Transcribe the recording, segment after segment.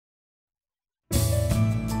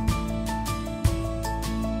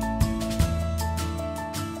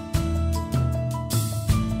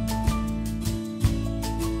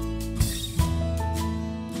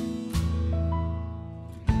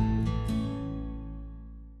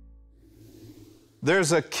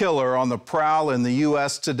There's a killer on the prowl in the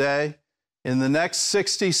U.S. today. In the next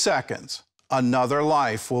 60 seconds, another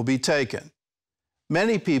life will be taken.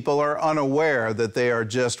 Many people are unaware that they are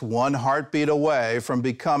just one heartbeat away from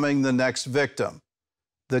becoming the next victim.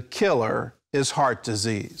 The killer is heart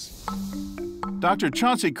disease. Dr.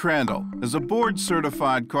 Chauncey Crandall is a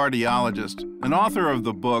board-certified cardiologist and author of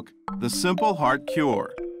the book, The Simple Heart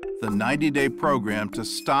Cure, the 90-day program to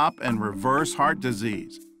stop and reverse heart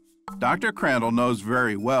disease. Dr. Crandall knows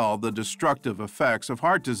very well the destructive effects of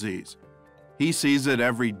heart disease. He sees it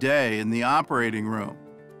every day in the operating room.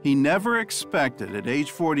 He never expected at age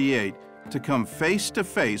 48 to come face to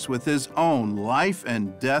face with his own life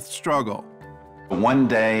and death struggle. One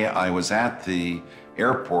day I was at the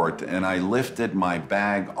airport and I lifted my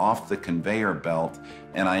bag off the conveyor belt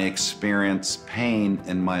and I experienced pain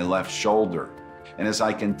in my left shoulder. And as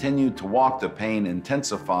I continued to walk, the pain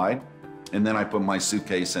intensified, and then I put my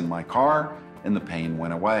suitcase in my car and the pain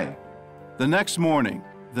went away. The next morning,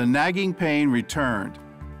 the nagging pain returned,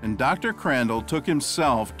 and Dr. Crandall took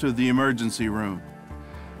himself to the emergency room.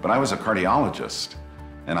 But I was a cardiologist,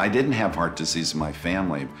 and I didn't have heart disease in my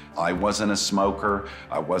family. I wasn't a smoker,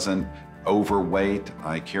 I wasn't overweight,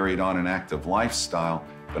 I carried on an active lifestyle,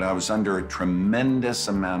 but I was under a tremendous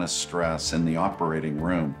amount of stress in the operating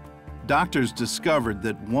room. Doctors discovered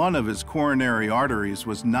that one of his coronary arteries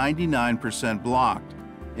was 99% blocked.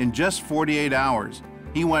 In just 48 hours,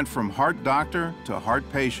 he went from heart doctor to heart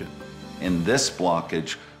patient. And this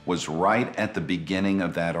blockage was right at the beginning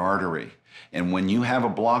of that artery. And when you have a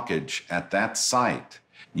blockage at that site,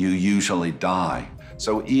 you usually die.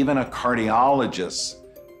 So even a cardiologist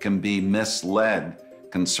can be misled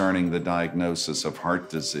concerning the diagnosis of heart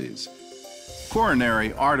disease.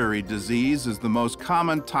 Coronary artery disease is the most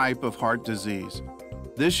common type of heart disease.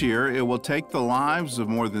 This year, it will take the lives of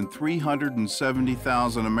more than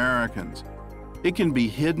 370,000 Americans. It can be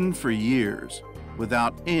hidden for years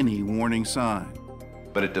without any warning sign.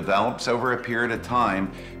 But it develops over a period of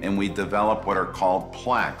time, and we develop what are called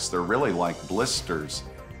plaques. They're really like blisters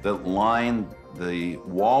that line the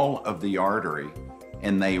wall of the artery,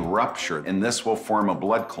 and they rupture, and this will form a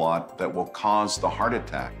blood clot that will cause the heart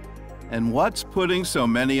attack. And what's putting so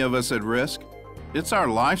many of us at risk? It's our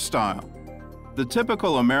lifestyle. The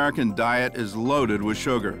typical American diet is loaded with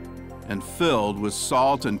sugar and filled with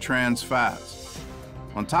salt and trans fats.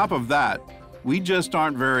 On top of that, we just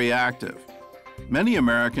aren't very active. Many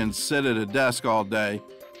Americans sit at a desk all day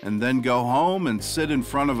and then go home and sit in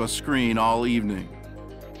front of a screen all evening.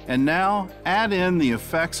 And now, add in the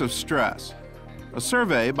effects of stress. A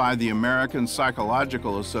survey by the American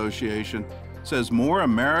Psychological Association says more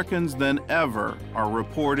Americans than ever are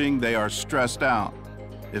reporting they are stressed out.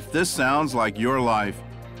 If this sounds like your life,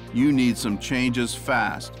 you need some changes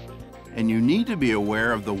fast, and you need to be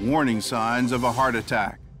aware of the warning signs of a heart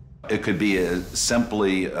attack. It could be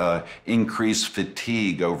simply increased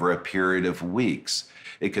fatigue over a period of weeks.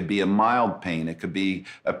 It could be a mild pain. It could be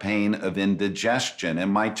a pain of indigestion. It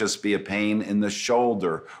might just be a pain in the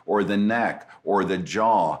shoulder or the neck or the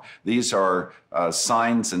jaw. These are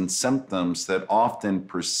signs and symptoms that often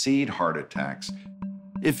precede heart attacks.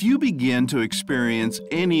 If you begin to experience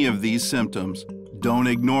any of these symptoms, don't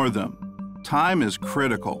ignore them. Time is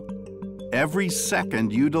critical. Every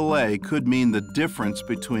second you delay could mean the difference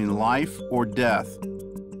between life or death.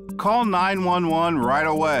 Call 911 right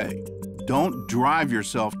away. Don't drive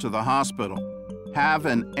yourself to the hospital. Have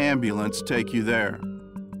an ambulance take you there.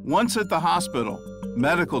 Once at the hospital,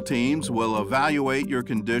 medical teams will evaluate your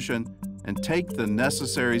condition and take the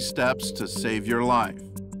necessary steps to save your life.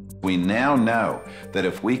 We now know that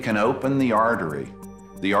if we can open the artery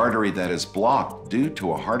that is blocked due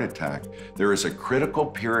to a heart attack, there is a critical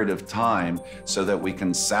period of time so that we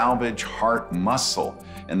can salvage heart muscle.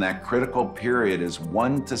 And that critical period is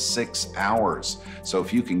 1 to 6 hours. So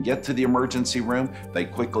if you can get to the emergency room, they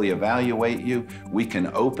quickly evaluate you, we can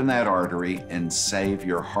open that artery and save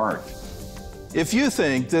your heart. If you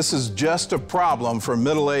think this is just a problem for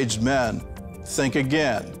middle-aged men, think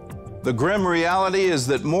again. The grim reality is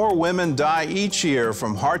that more women die each year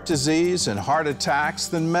from heart disease and heart attacks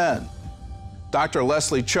than men. Dr.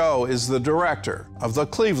 Leslie Cho is the director of the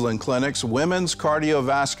Cleveland Clinic's Women's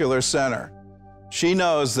Cardiovascular Center. She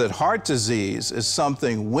knows that heart disease is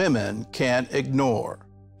something women can't ignore.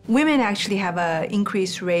 Women actually have an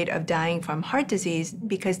increased rate of dying from heart disease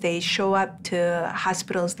because they show up to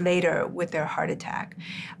hospitals later with their heart attack.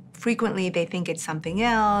 Frequently, they think it's something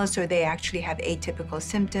else, or they actually have atypical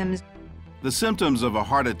symptoms. The symptoms of a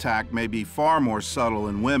heart attack may be far more subtle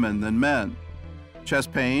in women than men.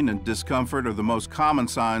 Chest pain and discomfort are the most common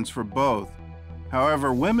signs for both.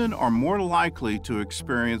 However, women are more likely to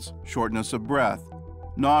experience shortness of breath,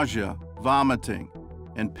 nausea, vomiting,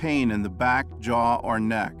 and pain in the back, jaw, or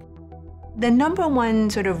neck. The number one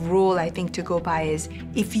sort of rule I think to go by is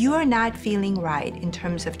if you are not feeling right in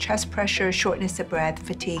terms of chest pressure, shortness of breath,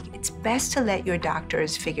 fatigue, it's best to let your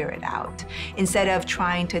doctors figure it out instead of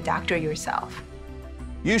trying to doctor yourself.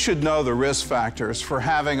 You should know the risk factors for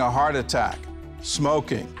having a heart attack: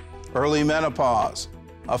 smoking, early menopause,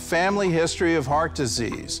 a family history of heart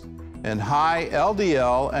disease, and high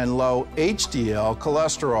LDL and low HDL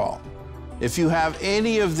cholesterol. If you have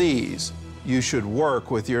any of these, you should work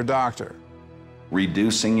with your doctor.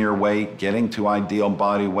 Reducing your weight, getting to ideal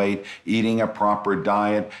body weight, eating a proper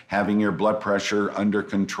diet, having your blood pressure under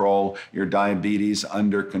control, your diabetes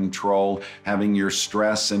under control, having your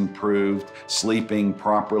stress improved, sleeping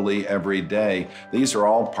properly every day. These are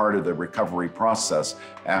all part of the recovery process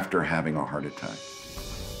after having a heart attack.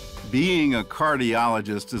 Being a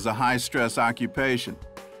cardiologist is a high-stress occupation,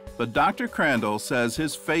 but Dr. Crandall says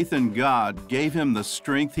his faith in God gave him the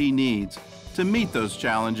strength he needs to meet those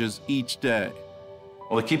challenges each day.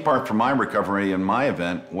 Well, the key part for my recovery and my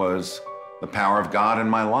event was the power of God in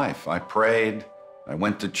my life. I prayed, I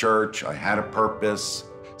went to church, I had a purpose.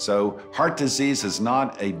 So heart disease is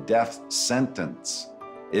not a death sentence.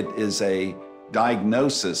 It is a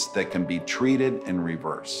diagnosis that can be treated and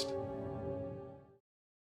reversed.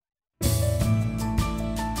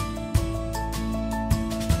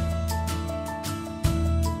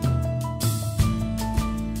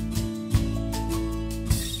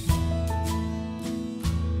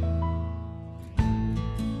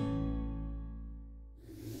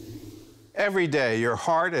 Every day, your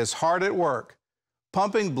heart is hard at work,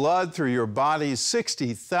 pumping blood through your body's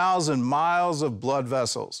 60,000 miles of blood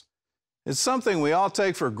vessels. It's something we all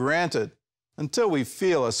take for granted until we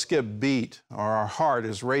feel a skip beat or our heart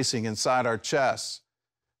is racing inside our chests.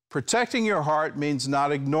 Protecting your heart means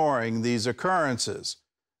not ignoring these occurrences.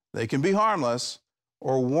 They can be harmless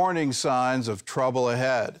or warning signs of trouble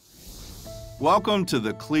ahead. Welcome to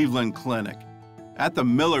the Cleveland Clinic. At the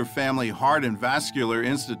Miller Family Heart and Vascular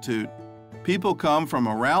Institute, people come from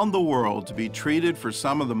around the world to be treated for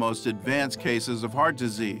some of the most advanced cases of heart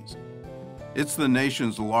disease. It's the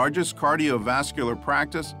nation's largest cardiovascular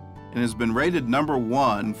practice and has been rated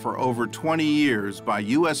 #1 for over 20 years by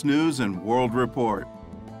U.S. News and World Report.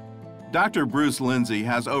 Dr. Bruce Lindsay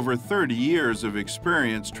has over 30 years of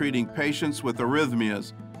experience treating patients with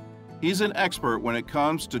arrhythmias. He's an expert when it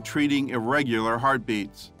comes to treating irregular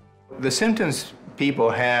heartbeats. The symptoms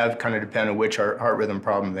people have kind of depend on which heart rhythm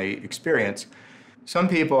problem they experience. Some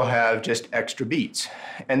people have just extra beats,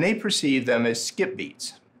 and they perceive them as skip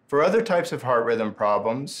beats. For other types of heart rhythm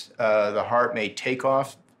problems, the heart may take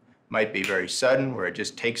off, might be very sudden, where it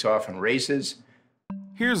just takes off and races.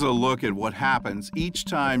 Here's a look at what happens each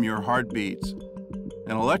time your heart beats.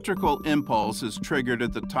 An electrical impulse is triggered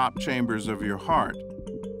at the top chambers of your heart.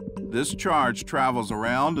 This charge travels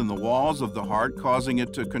around in the walls of the heart, causing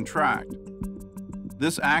it to contract.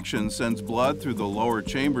 This action sends blood through the lower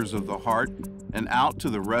chambers of the heart and out to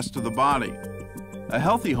the rest of the body. A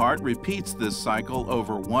healthy heart repeats this cycle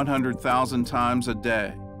over 100,000 times a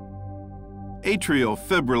day. Atrial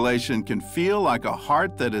fibrillation can feel like a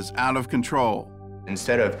heart that is out of control.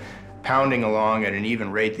 Instead of pounding along at an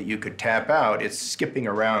even rate that you could tap out, it's skipping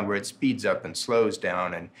around where it speeds up and slows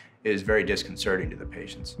down and is very disconcerting to the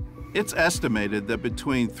patients. It's estimated that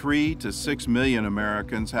between 3 to 6 million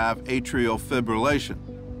Americans have atrial fibrillation.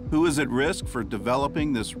 Who is at risk for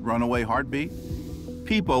developing this runaway heartbeat?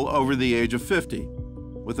 People over the age of 50,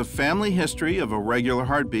 with a family history of irregular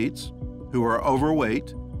heartbeats, who are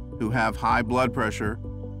overweight, who have high blood pressure,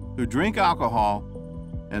 who drink alcohol,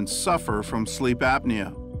 and suffer from sleep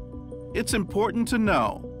apnea. It's important to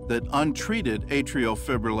know that untreated atrial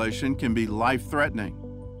fibrillation can be life-threatening.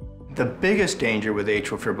 The biggest danger with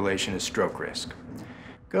atrial fibrillation is stroke risk.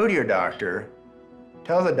 Go to your doctor,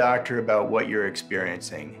 tell the doctor about what you're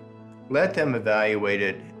experiencing, let them evaluate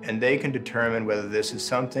it, and they can determine whether this is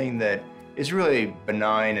something that is really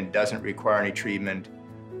benign and doesn't require any treatment,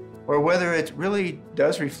 or whether it really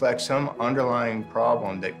does reflect some underlying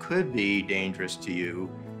problem that could be dangerous to you,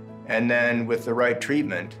 and then with the right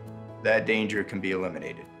treatment, that danger can be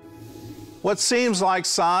eliminated. What seems like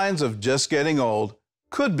signs of just getting old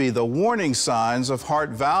could be the warning signs of heart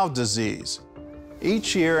valve disease.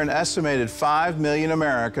 Each year, an estimated 5 million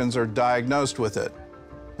Americans are diagnosed with it.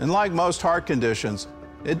 And like most heart conditions,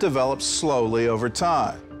 it develops slowly over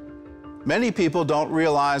time. Many people don't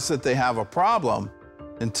realize that they have a problem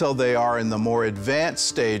until they are in the more advanced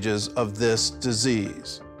stages of this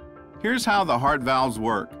disease. Here's how the heart valves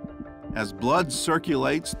work. As blood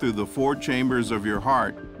circulates through the 4 chambers of your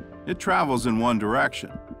heart, it travels in one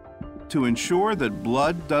direction. to ensure that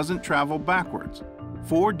blood doesn't travel backwards.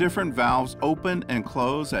 4 different valves open and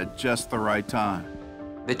close at just the right time.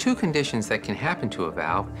 The 2 conditions that can happen to a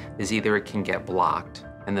valve is either it can get blocked,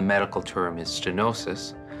 and the medical term is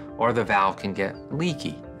stenosis, or the valve can get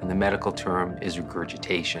leaky, and the medical term is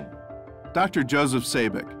regurgitation. Dr. Joseph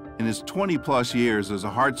Sabik, in his 20-plus years as a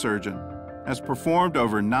heart surgeon, has performed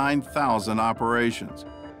over 9,000 operations.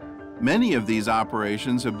 Many of these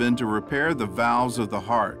operations have been to repair the valves of the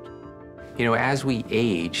heart. You know, as we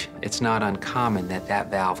age, it's not uncommon that that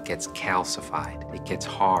valve gets calcified. It gets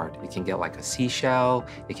hard. It can get like a seashell,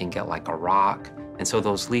 it can get like a rock, and so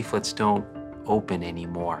those leaflets don't open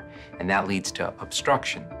anymore, and that leads to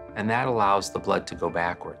obstruction, and that allows the blood to go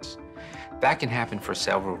backwards. That can happen for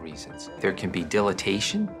several reasons. There can be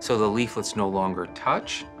dilatation, so the leaflets no longer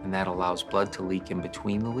touch, and that allows blood to leak in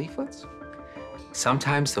between the leaflets.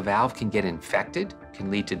 Sometimes the valve can get infected, can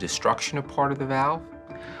lead to destruction of part of the valve,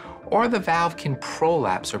 or the valve can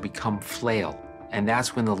prolapse or become flail, and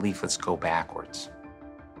that's when the leaflets go backwards.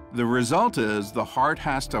 The result is the heart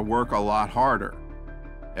has to work a lot harder.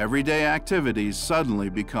 Everyday activities suddenly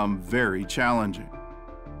become very challenging.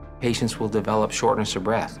 Patients will develop shortness of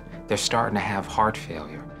breath. They're starting to have heart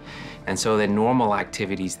failure. And so the normal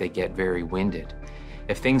activities, they get very winded.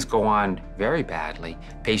 If things go on very badly,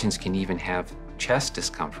 patients can even have chest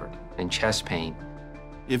discomfort and chest pain.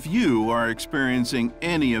 If you are experiencing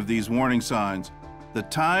any of these warning signs, the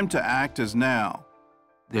time to act is now.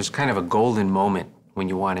 There's kind of a golden moment when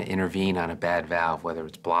you want to intervene on a bad valve, whether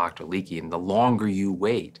it's blocked or leaky, and the longer you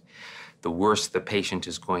wait, the worse the patient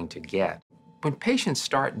is going to get. When patients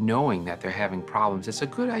start knowing that they're having problems, it's a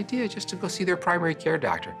good idea just to go see their primary care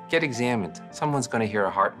doctor, get examined. Someone's going to hear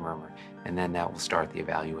a heart murmur, and then that will start the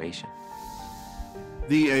evaluation.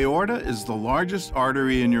 The aorta is the largest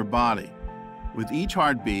artery in your body. With each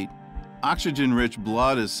heartbeat, oxygen-rich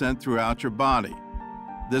blood is sent throughout your body.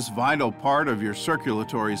 This vital part of your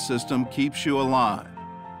circulatory system keeps you alive.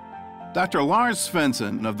 Dr. Lars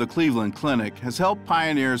Svensson of the Cleveland Clinic has helped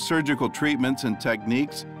pioneer surgical treatments and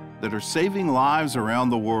techniques that are saving lives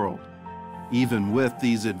around the world. Even with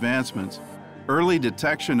these advancements, early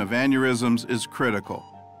detection of aneurysms is critical.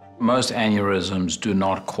 Most aneurysms do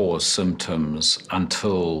not cause symptoms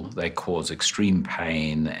until they cause extreme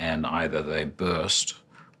pain, and either they burst,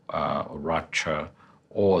 rupture,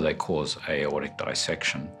 or they cause aortic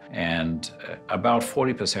dissection. And about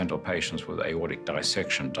 40% of patients with aortic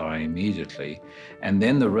dissection die immediately. And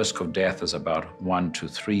then the risk of death is about 1 to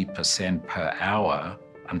 3% per hour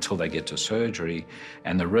until they get to surgery.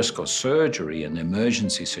 And the risk of surgery in an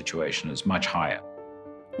emergency situation is much higher.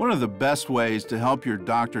 One of the best ways to help your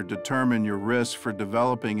doctor determine your risk for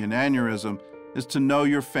developing an aneurysm is to know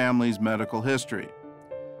your family's medical history.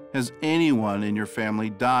 Has anyone in your family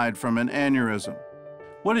died from an aneurysm?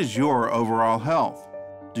 What is your overall health?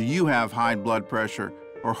 Do you have high blood pressure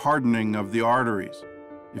or hardening of the arteries?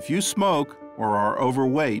 If you smoke or are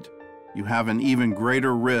overweight, you have an even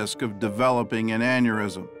greater risk of developing an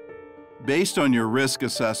aneurysm. Based on your risk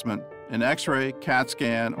assessment, an X-ray, CAT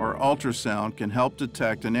scan, or ultrasound can help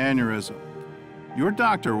detect an aneurysm. Your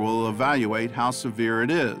doctor will evaluate how severe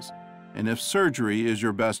it is and if surgery is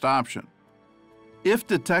your best option. If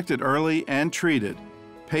detected early and treated,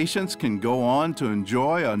 patients can go on to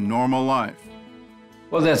enjoy a normal life.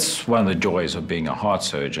 Well, that's one of the joys of being a heart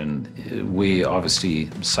surgeon. We obviously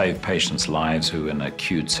save patients' lives who are in an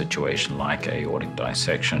acute situation like aortic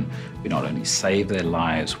dissection. We not only save their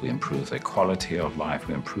lives, we improve their quality of life,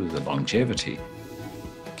 we improve their longevity.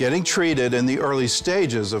 Getting treated in the early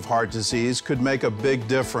stages of heart disease could make a big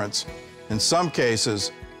difference. In some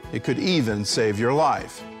cases, it could even save your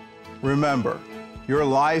life. Remember, your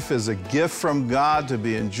life is a gift from God to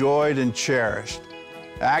be enjoyed and cherished.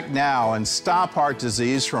 Act now and stop heart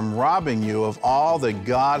disease from robbing you of all that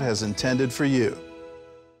God has intended for you.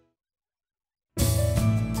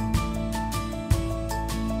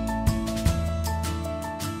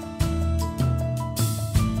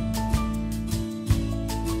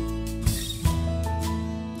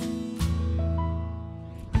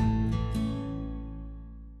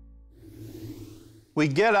 We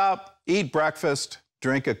get up, eat breakfast,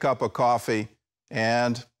 drink a cup of coffee,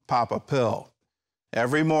 and pop a pill.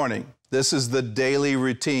 Every morning, this is the daily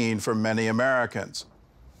routine for many Americans.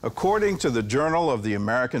 According to the Journal of the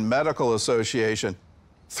American Medical Association,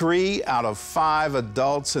 3 out of 5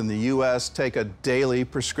 adults in the U.S. take a daily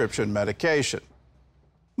prescription medication.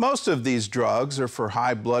 Most of these drugs are for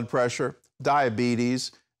high blood pressure,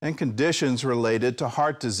 diabetes, and conditions related to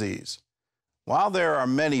heart disease. While there are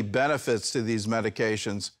many benefits to these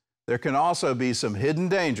medications, there can also be some hidden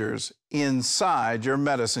dangers inside your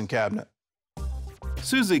medicine cabinet.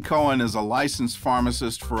 Susie Cohen is a licensed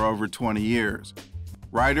pharmacist for over 20 years,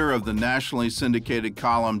 writer of the nationally syndicated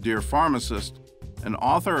column Dear Pharmacist, and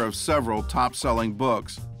author of several top-selling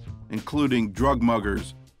books, including Drug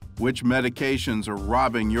Muggers, Which Medications Are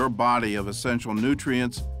Robbing Your Body of Essential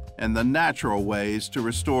Nutrients and the Natural Ways to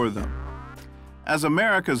Restore Them. As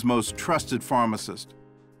America's most trusted pharmacist,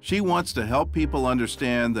 she wants to help people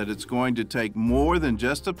understand that it's going to take more than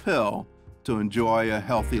just a pill to enjoy a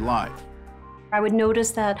healthy life. I would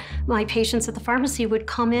notice that my patients at the pharmacy would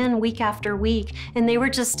come in week after week, and they were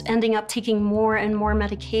just ending up taking more and more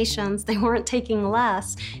medications. They weren't taking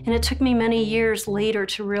less. And it took me many years later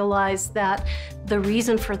to realize that the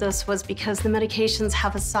reason for this was because the medications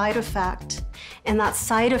have a side effect, and that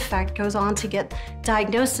side effect goes on to get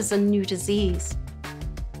diagnosed as a new disease.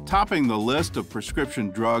 Topping the list of prescription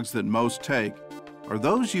drugs that most take are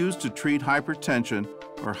those used to treat hypertension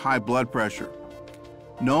or high blood pressure.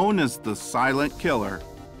 Known as the silent killer,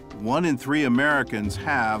 1 in 3 Americans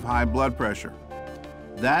have high blood pressure.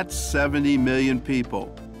 That's 70 million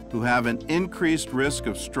people who have an increased risk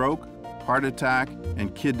of stroke, heart attack,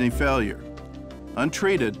 and kidney failure.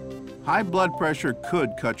 Untreated, high blood pressure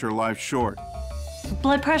could cut your life short.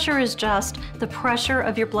 Blood pressure is just the pressure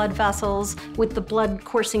of your blood vessels with the blood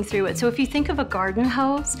coursing through it. So if you think of a garden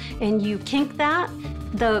hose and you kink that,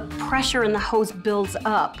 the pressure in the hose builds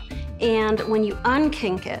up. And when you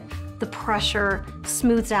unkink it, the pressure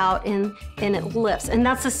smooths out and it lifts. And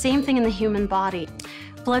that's the same thing in the human body.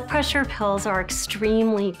 Blood pressure pills are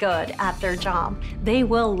extremely good at their job. They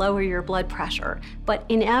will lower your blood pressure, but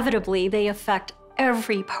inevitably they affect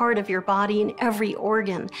every part of your body and every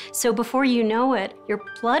organ. So before you know it, your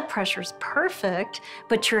blood pressure's perfect,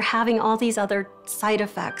 but you're having all these other side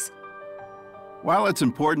effects. While it's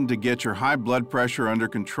important to get your high blood pressure under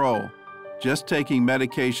control, just taking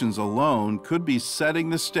medications alone could be setting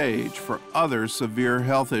the stage for other severe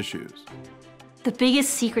health issues. The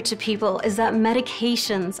biggest secret to people is that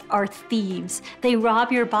medications are thieves. They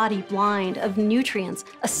rob your body blind of nutrients,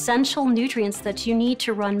 essential nutrients that you need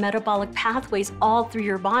to run metabolic pathways all through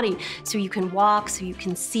your body so you can walk, so you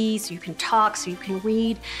can see, so you can talk, so you can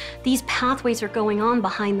read. These pathways are going on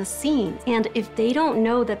behind the scenes. And if they don't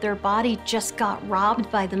know that their body just got robbed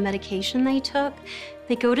by the medication they took,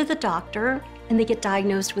 they go to the doctor and they get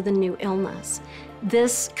diagnosed with a new illness.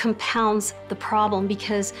 This compounds the problem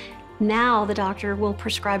because now the doctor will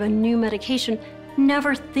prescribe a new medication,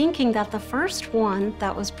 never thinking that the first one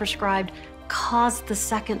that was prescribed caused the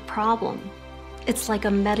second problem. It's like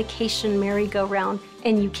a medication merry-go-round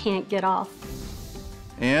and you can't get off.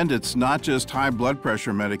 And it's not just high blood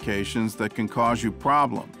pressure medications that can cause you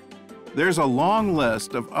problems. There's a long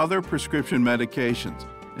list of other prescription medications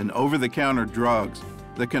and over-the-counter drugs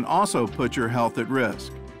that can also put your health at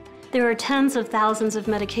risk. There are tens of thousands of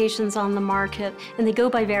medications on the market, and they go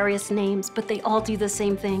by various names, but they all do the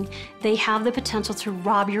same thing. They have the potential to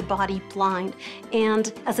rob your body blind.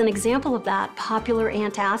 And as an example of that, popular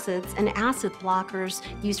antacids and acid blockers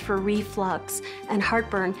used for reflux and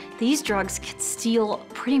heartburn, these drugs can steal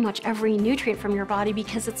pretty much every nutrient from your body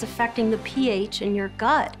because it's affecting the pH in your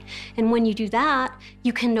gut. And when you do that,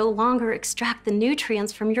 you can no longer extract the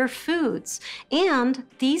nutrients from your foods. And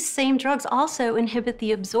these same drugs also inhibit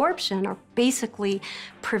the absorption, or basically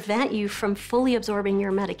prevent you from fully absorbing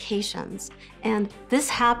your medications. And this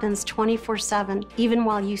happens 24/7, even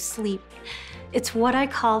while you sleep. It's what I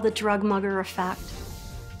call the drug mugger effect.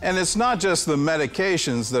 And it's not just the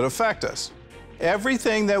medications that affect us.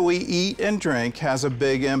 Everything that we eat and drink has a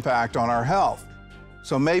big impact on our health.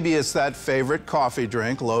 So maybe it's that favorite coffee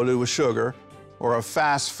drink loaded with sugar or a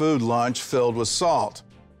fast food lunch filled with salt.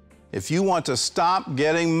 If you want to stop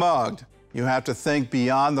getting mugged, you have to think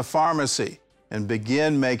beyond the pharmacy and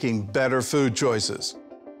begin making better food choices.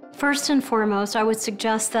 First and foremost, I would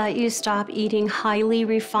suggest that you stop eating highly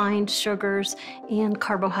refined sugars and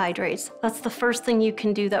carbohydrates. That's the first thing you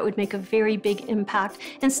can do that would make a very big impact.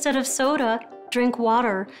 Instead of soda, drink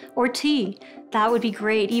water or tea. That would be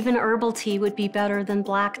great. Even herbal tea would be better than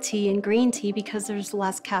black tea and green tea because there's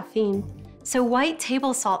less caffeine. So white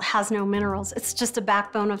table salt has no minerals. It's just a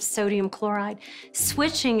backbone of sodium chloride.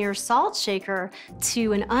 Switching your salt shaker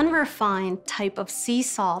to an unrefined type of sea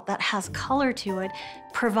salt that has color to it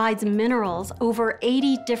provides minerals, over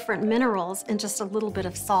 80 different minerals in just a little bit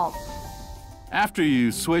of salt. After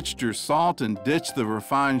you switched your salt and ditched the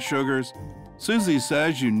refined sugars, Susie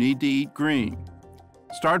says you need to eat green.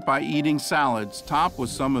 Start by eating salads topped with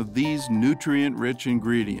some of these nutrient-rich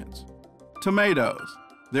ingredients. Tomatoes.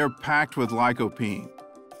 They're packed with lycopene,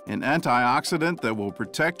 an antioxidant that will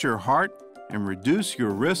protect your heart and reduce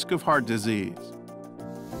your risk of heart disease.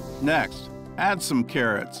 Next, add some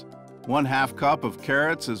carrots. 1/2 cup of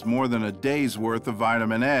carrots is more than a day's worth of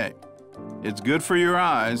vitamin A. It's good for your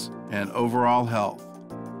eyes and overall health.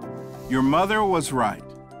 Your mother was right.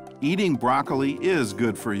 Eating broccoli is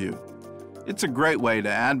good for you. It's a great way to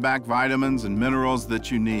add back vitamins and minerals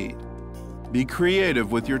that you need. Be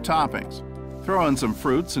creative with your toppings. Throw in some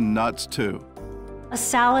fruits and nuts too. A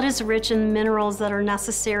salad is rich in minerals that are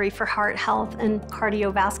necessary for heart health and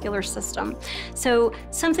cardiovascular system. So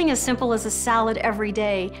something as simple as a salad every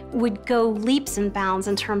day would go leaps and bounds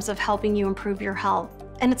in terms of helping you improve your health.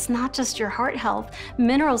 And it's not just your heart health.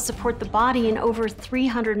 Minerals support the body in over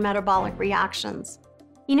 300 metabolic reactions.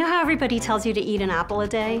 You know how everybody tells you to eat an apple a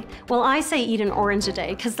day? Well, I say eat an orange a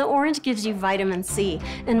day because the orange gives you vitamin C.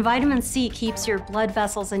 And vitamin C keeps your blood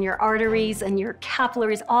vessels and your arteries and your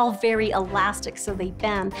capillaries all very elastic so they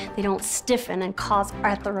bend, they don't stiffen and cause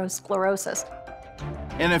atherosclerosis.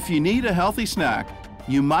 And if you need a healthy snack,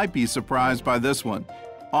 you might be surprised by this one,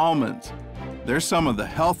 almonds. They're some of the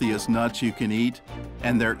healthiest nuts you can eat,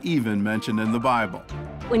 and they're even mentioned in the Bible.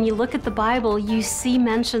 When you look at the Bible, you see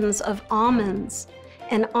mentions of almonds.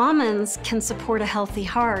 And almonds can support a healthy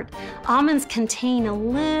heart. Almonds contain a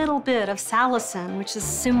little bit of salicin, which is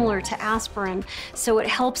similar to aspirin, so it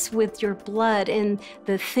helps with your blood and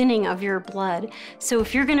the thinning of your blood. So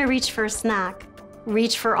if you're gonna reach for a snack,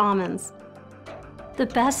 reach for almonds. The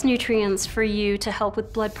best nutrients for you to help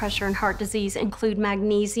with blood pressure and heart disease include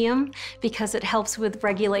magnesium, because it helps with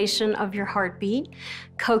regulation of your heartbeat,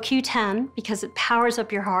 CoQ10, because it powers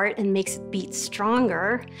up your heart and makes it beat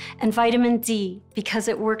stronger, and vitamin D, because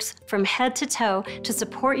it works from head to toe to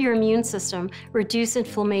support your immune system, reduce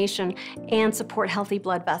inflammation, and support healthy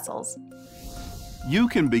blood vessels. You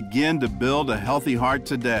can begin to build a healthy heart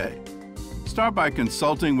today. Start by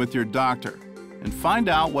consulting with your doctor and find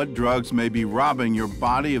out what drugs may be robbing your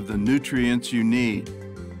body of the nutrients you need.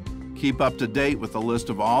 Keep up to date with a list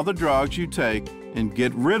of all the drugs you take and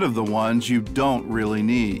get rid of the ones you don't really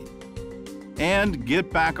need. And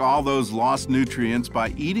get back all those lost nutrients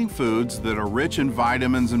by eating foods that are rich in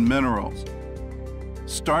vitamins and minerals.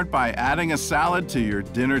 Start by adding a salad to your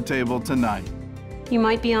dinner table tonight. You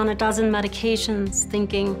might be on a dozen medications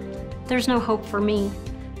thinking, there's no hope for me.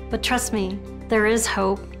 But trust me, there is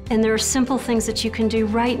hope. And there are simple things that you can do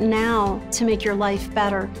right now to make your life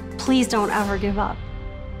better. Please don't ever give up.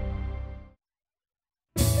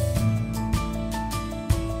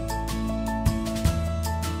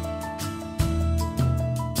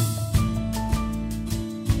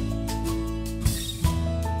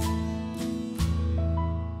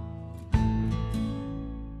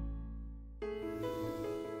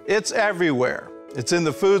 It's everywhere. It's in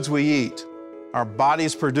the foods we eat. Our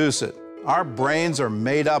bodies produce it. Our brains are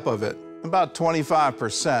made up of it, about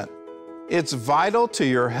 25%. It's vital to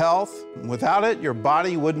your health. Without it, your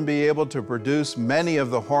body wouldn't be able to produce many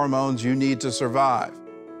of the hormones you need to survive.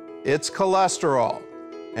 It's cholesterol,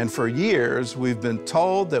 and for years, we've been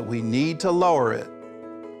told that we need to lower it.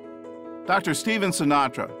 Dr. Stephen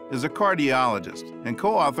Sinatra is a cardiologist and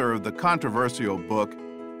co-author of the controversial book,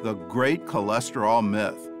 The Great Cholesterol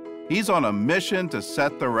Myth. He's on a mission to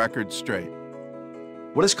set the record straight.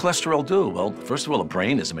 What does cholesterol do? Well, first of all, the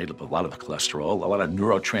brain is made up of a lot of cholesterol. A lot of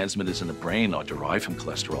neurotransmitters in the brain are derived from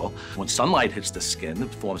cholesterol. When sunlight hits the skin,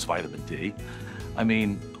 it forms vitamin D. I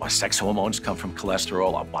mean, our sex hormones come from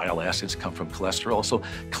cholesterol, our bile acids come from cholesterol. So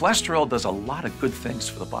cholesterol does a lot of good things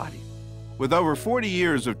for the body. With over 40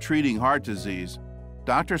 years of treating heart disease,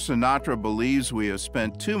 Dr. Sinatra believes we have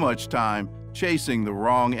spent too much time chasing the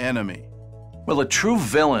wrong enemy. Well, a true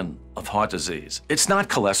villain of heart disease, it's not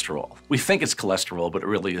cholesterol. We think it's cholesterol, but it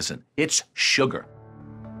really isn't. It's sugar.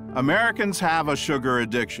 Americans have a sugar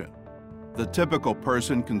addiction. The typical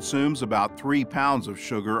person consumes about 3 pounds of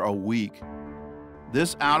sugar a week.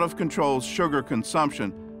 This out-of-control sugar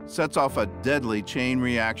consumption sets off a deadly chain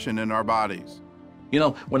reaction in our bodies. You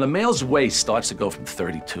know, when a male's weight starts to go from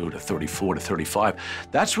 32 to 34 to 35,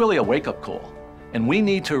 that's really a wake-up call. And we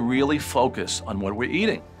need to really focus on what we're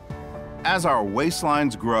eating. As our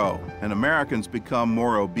waistlines grow and Americans become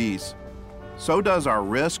more obese, so does our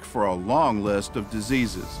risk for a long list of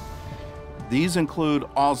diseases. These include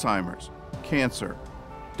Alzheimer's, cancer,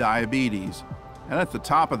 diabetes, and at the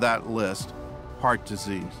top of that list, heart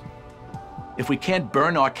disease. If we can't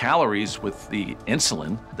burn our calories with the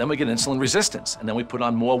insulin, then we get insulin resistance, and then we put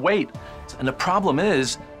on more weight. And the problem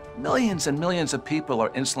is, millions and millions of people are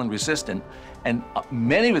insulin resistant, and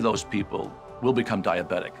many of those people will become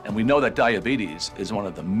diabetic. And we know that diabetes is one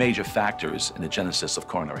of the major factors in the genesis of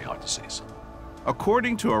coronary heart disease.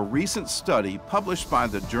 According to a recent study published by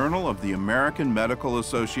the Journal of the American Medical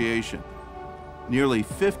Association, nearly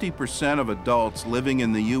 50% of adults living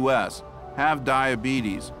in the U.S. have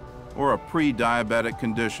diabetes, or a pre-diabetic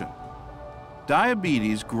condition.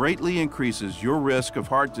 Diabetes greatly increases your risk of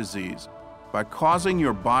heart disease by causing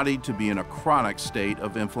your body to be in a chronic state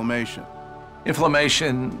of inflammation.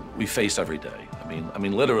 Inflammation we face every day. I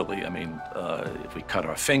mean, literally. If we cut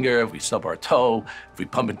our finger, if we stub our toe, if we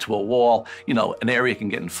bump into a wall, an area can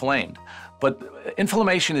get inflamed. But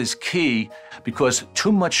inflammation is key because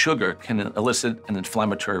too much sugar can elicit an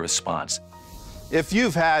inflammatory response. If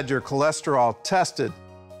you've had your cholesterol tested,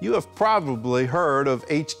 you have probably heard of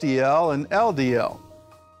HDL and LDL.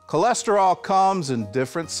 Cholesterol comes in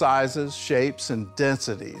different sizes, shapes, and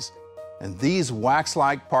densities, and these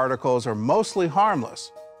wax-like particles are mostly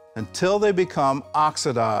harmless until they become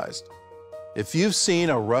oxidized. If you've seen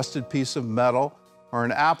a rusted piece of metal or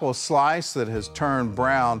an apple slice that has turned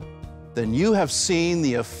brown, then you have seen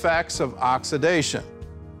the effects of oxidation.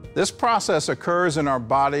 This process occurs in our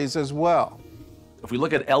bodies as well. If we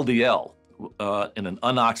look at LDL in an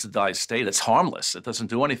unoxidized state, it's harmless. It doesn't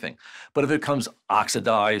do anything. But if it becomes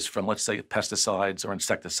oxidized from, let's say, pesticides or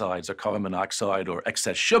insecticides or carbon monoxide or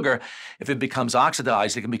excess sugar, if it becomes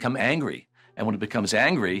oxidized, it can become angry. And when it becomes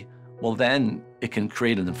angry, well, then it can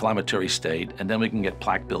create an inflammatory state, and then we can get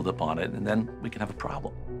plaque buildup on it, and then we can have a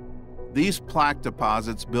problem. These plaque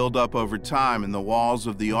deposits build up over time in the walls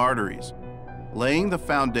of the arteries, laying the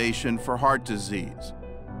foundation for heart disease.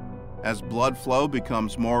 As blood flow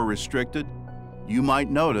becomes more restricted, you might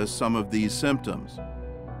notice some of these symptoms.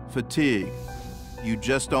 Fatigue. You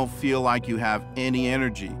just don't feel like you have any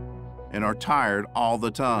energy and are tired all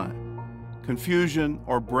the time. Confusion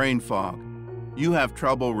or brain fog. You have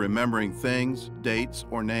trouble remembering things, dates,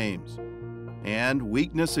 or names. And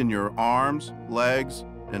weakness in your arms, legs,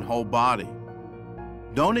 and whole body.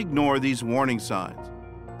 Don't ignore these warning signs,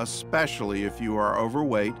 especially if you are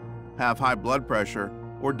overweight, have high blood pressure,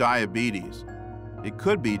 or diabetes. It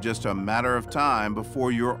could be just a matter of time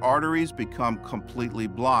before your arteries become completely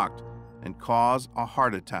blocked and cause a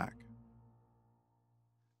heart attack.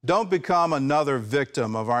 Don't become another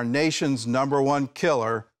victim of our nation's #1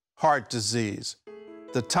 killer, heart disease.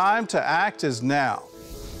 The time to act is now.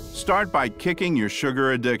 Start by kicking your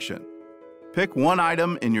sugar addiction. Pick one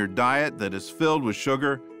item in your diet that is filled with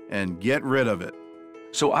sugar and get rid of it.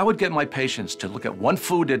 So I would get my patients to look at one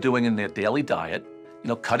food they're doing in their daily diet,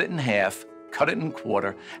 cut it in half, cut it in a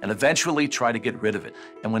quarter, and eventually try to get rid of it.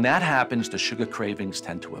 And when that happens, the sugar cravings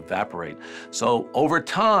tend to evaporate. So over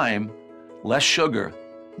time, less sugar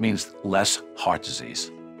means less heart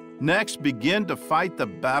disease. Next, begin to fight the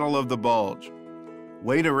battle of the bulge.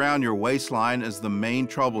 Weight around your waistline is the main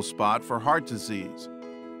trouble spot for heart disease.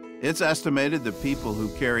 It's estimated that people who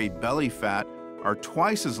carry belly fat are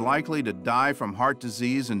twice as likely to die from heart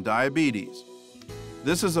disease and diabetes.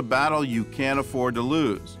 This is a battle you can't afford to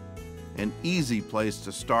lose. An easy place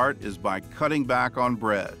to start is by cutting back on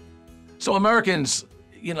bread. So Americans,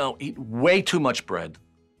 eat way too much bread,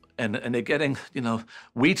 and they're getting,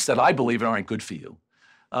 wheats that I believe aren't good for you.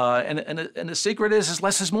 And the secret is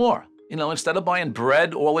less is more. Instead of buying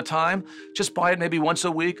bread all the time, just buy it maybe once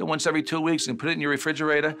a week or once every 2 weeks and put it in your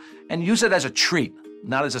refrigerator and use it as a treat,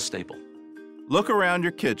 not as a staple. Look around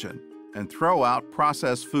your kitchen and throw out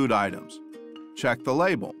processed food items. Check the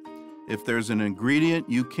label. If there's an ingredient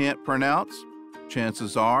you can't pronounce,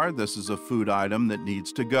 chances are this is a food item that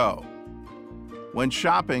needs to go. When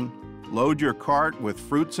shopping, load your cart with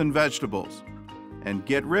fruits and vegetables and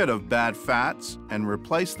get rid of bad fats and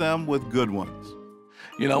replace them with good ones.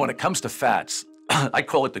 When it comes to fats, I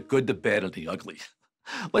call it the good, the bad, and the ugly.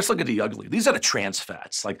 Let's look at the ugly. These are the trans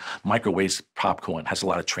fats, like microwave popcorn has a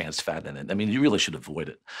lot of trans fat in it. You really should avoid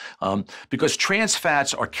it because trans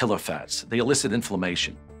fats are killer fats. They elicit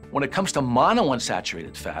inflammation. When it comes to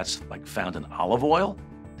monounsaturated fats, like found in olive oil,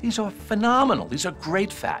 these are phenomenal. These are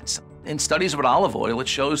great fats. In studies with olive oil, it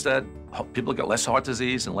shows that people get less heart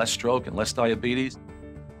disease and less stroke and less diabetes.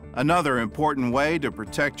 Another important way to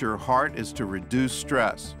protect your heart is to reduce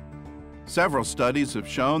stress. Several studies have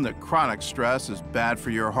shown that chronic stress is bad for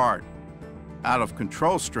your heart.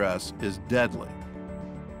 Out-of-control stress is deadly.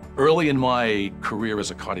 Early in my career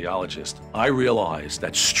as a cardiologist, I realized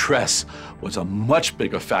that stress was a much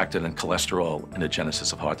bigger factor than cholesterol in the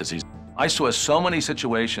genesis of heart disease. I saw so many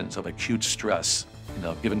situations of acute stress,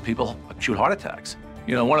 giving people acute heart attacks.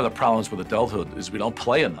 One of the problems with adulthood is we don't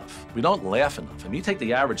play enough. We don't laugh enough. You take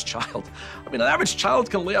the average child. An average child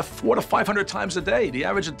can laugh 400 to 500 times a day. The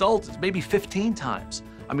average adult is maybe 15 times.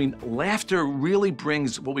 Laughter really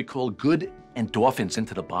brings what we call good endorphins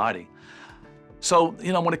into the body. So,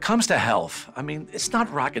 when it comes to health, it's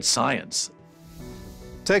not rocket science.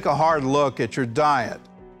 Take a hard look at your diet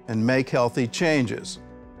and make healthy changes.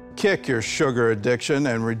 Kick your sugar addiction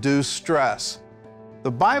and reduce stress. The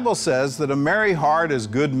Bible says that a merry heart is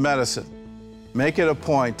good medicine. Make it a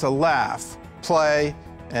point to laugh, play,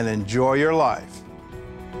 and enjoy your life.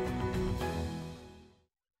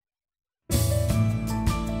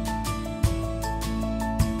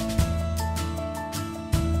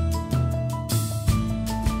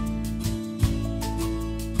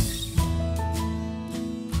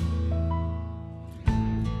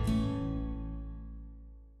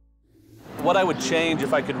 What I would change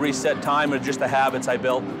if I could reset time are just the habits I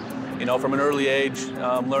built. You know, from an early age,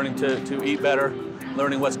 learning to eat better,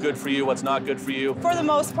 learning what's good for you, what's not good for you. For the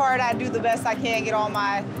most part, I do the best I can, get all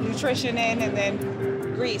my nutrition in, and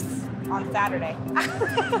then grease on Saturday.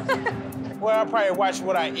 Well, I probably watch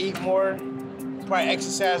what I eat more, probably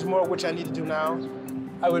exercise more, which I need to do now.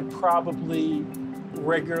 I would probably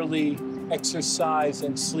regularly exercise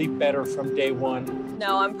and sleep better from day one.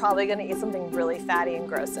 No, I'm probably gonna eat something really fatty and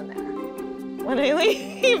gross in there when I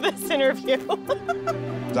leave this interview.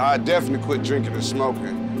 I definitely quit drinking and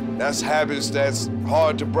smoking. That's habits that's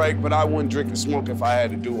hard to break, but I wouldn't drink and smoke if I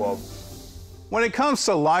had to do all. When it comes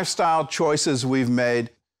to lifestyle choices we've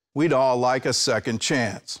made, we'd all like a second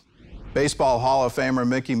chance. Baseball Hall of Famer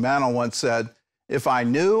Mickey Mantle once said, "If I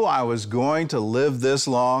knew I was going to live this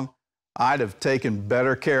long, I'd have taken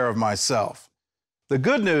better care of myself." The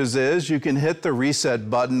good news is you can hit the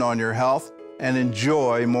reset button on your health and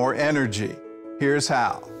enjoy more energy. Here's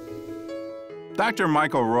how. Dr.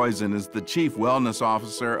 Michael Roizen is the Chief Wellness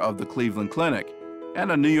Officer of the Cleveland Clinic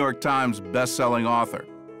and a New York Times best-selling author.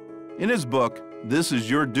 In his book, This Is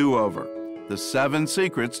Your Do-Over, The 7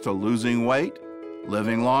 Secrets to Losing Weight,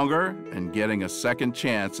 Living Longer, and Getting a Second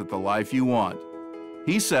Chance at the Life You Want,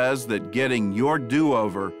 he says that getting your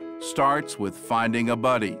do-over starts with finding a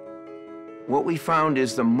buddy. What we found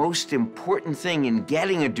is the most important thing in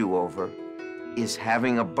getting a do-over is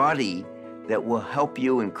having a buddy that will help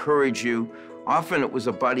you, encourage you. Often it was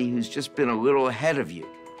a buddy who's just been a little ahead of you.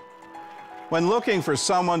 When looking for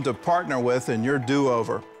someone to partner with in your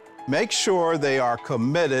do-over, make sure they are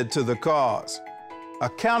committed to the cause.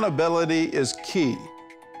 Accountability is key.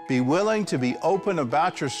 Be willing to be open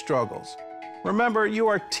about your struggles. Remember, you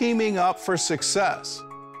are teaming up for success.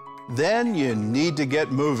 Then you need to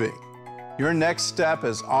get moving. Your next step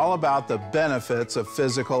is all about the benefits of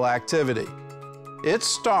physical activity. It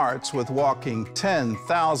starts with walking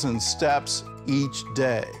 10,000 steps each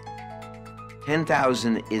day.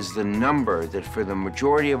 10,000 is the number that for the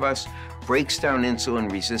majority of us breaks down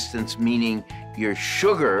insulin resistance, meaning your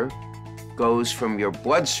sugar goes from your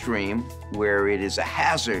bloodstream, where it is a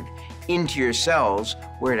hazard, into your cells,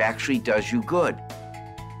 where it actually does you good.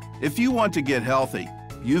 If you want to get healthy,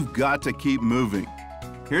 you've got to keep moving.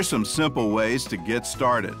 Here's some simple ways to get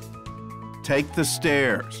started. Take the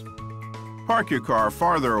stairs. Park your car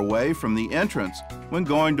farther away from the entrance when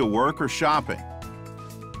going to work or shopping.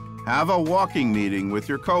 Have a walking meeting with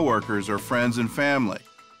your coworkers or friends and family.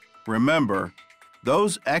 Remember,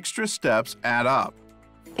 those extra steps add up.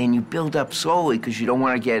 And you build up slowly because you don't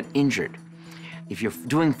want to get injured. If you're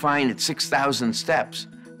doing fine at 6,000 steps,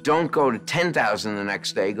 don't go to 10,000 the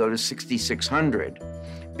next day, go to 6,600,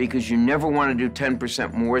 because you never want to do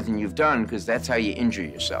 10% more than you've done, because that's how you injure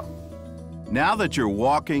yourself. Now that you're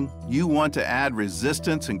walking, you want to add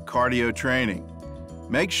resistance and cardio training.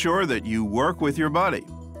 Make sure that you work with your buddy.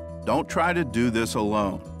 Don't try to do this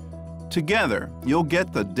alone. Together, you'll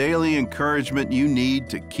get the daily encouragement you need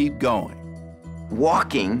to keep going.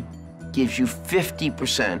 Walking gives you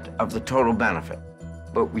 50% of the total benefit.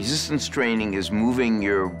 But resistance training is moving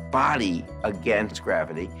your body against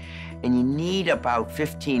gravity, and you need about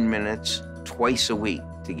 15 minutes twice a week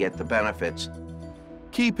to get the benefits.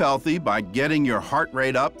 Keep healthy by getting your heart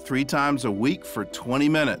rate up 3 times a week for 20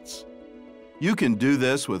 minutes. You can do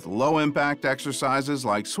this with low-impact exercises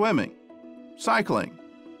like swimming, cycling,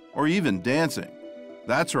 or even dancing.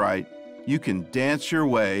 That's right, you can dance your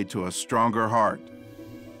way to a stronger heart.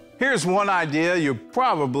 Here's one idea you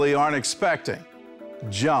probably aren't expecting.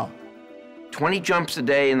 Jump. 20 jumps a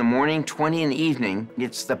day in the morning, 20 in the evening.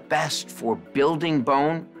 It's the best for building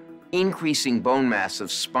bone, increasing bone mass of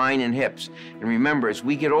spine and hips. And remember, as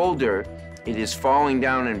we get older, it is falling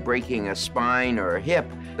down and breaking a spine or a hip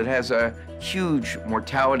that has a huge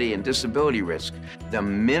mortality and disability risk. The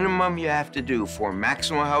minimum you have to do for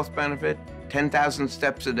maximal health benefit, 10,000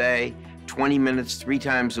 steps a day, 20 minutes 3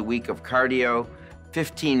 times a week of cardio,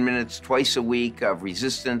 15 minutes twice a week of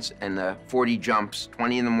resistance, and the 40 jumps,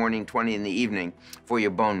 20 in the morning, 20 in the evening, for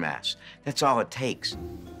your bone mass. That's all it takes.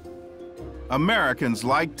 Americans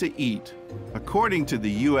like to eat. According to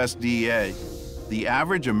the USDA, the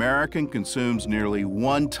average American consumes nearly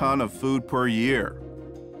 1 ton of food per year.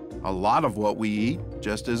 A lot of what we eat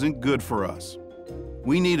just isn't good for us.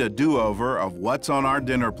 We need a do-over of what's on our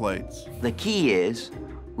dinner plates. The key is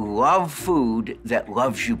love food that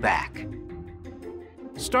loves you back.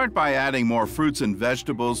 Start by adding more fruits and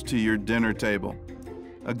vegetables to your dinner table.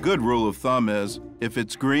 A good rule of thumb is, if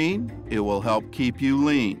it's green, it will help keep you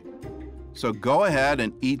lean. So go ahead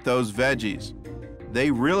and eat those veggies. They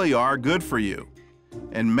really are good for you.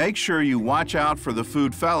 And make sure you watch out for the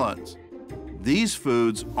food felons. These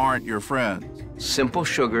foods aren't your friends. Simple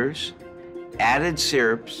sugars, added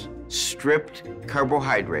syrups, stripped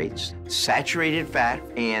carbohydrates, saturated fat,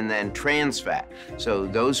 and then trans fat. So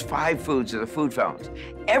those 5 foods are the food felons.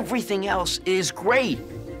 Everything else is great.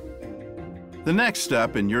 The next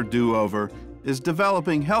step in your do-over is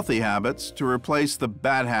developing healthy habits to replace the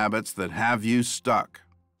bad habits that have you stuck.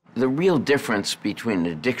 The real difference between an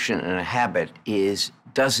addiction and a habit is,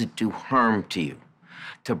 does it do harm to you?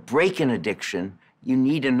 To break an addiction, you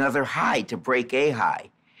need another high to break a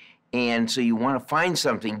high. And so you want to find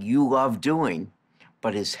something you love doing,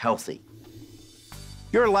 but is healthy.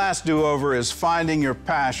 Your last do-over is finding your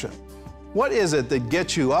passion. What is it that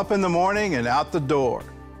gets you up in the morning and out the door?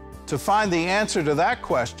 To find the answer to that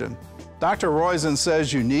question, Dr. Roizen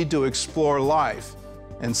says you need to explore life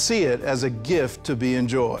and see it as a gift to be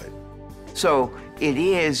enjoyed. So it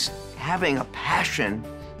is having a passion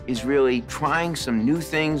is really trying some new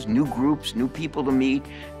things, new groups, new people to meet,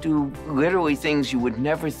 do literally things you would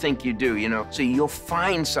never think you'd do, you know? So you'll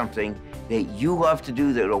find something that you love to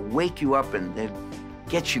do that'll wake you up and that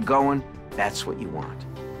gets you going. That's what you want.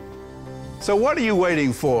 So what are you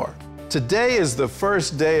waiting for? Today is the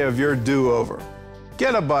first day of your do-over.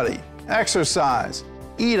 Get a buddy, exercise,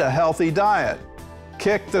 eat a healthy diet,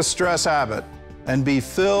 kick the stress habit, and be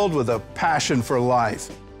filled with a passion for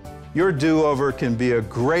life. Your do-over can be a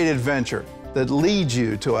great adventure that leads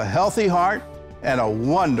you to a healthy heart and a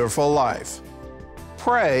wonderful life.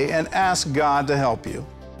 Pray and ask God to help you.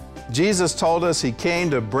 Jesus told us He came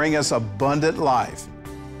to bring us abundant life.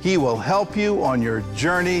 He will help you on your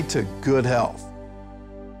journey to good health.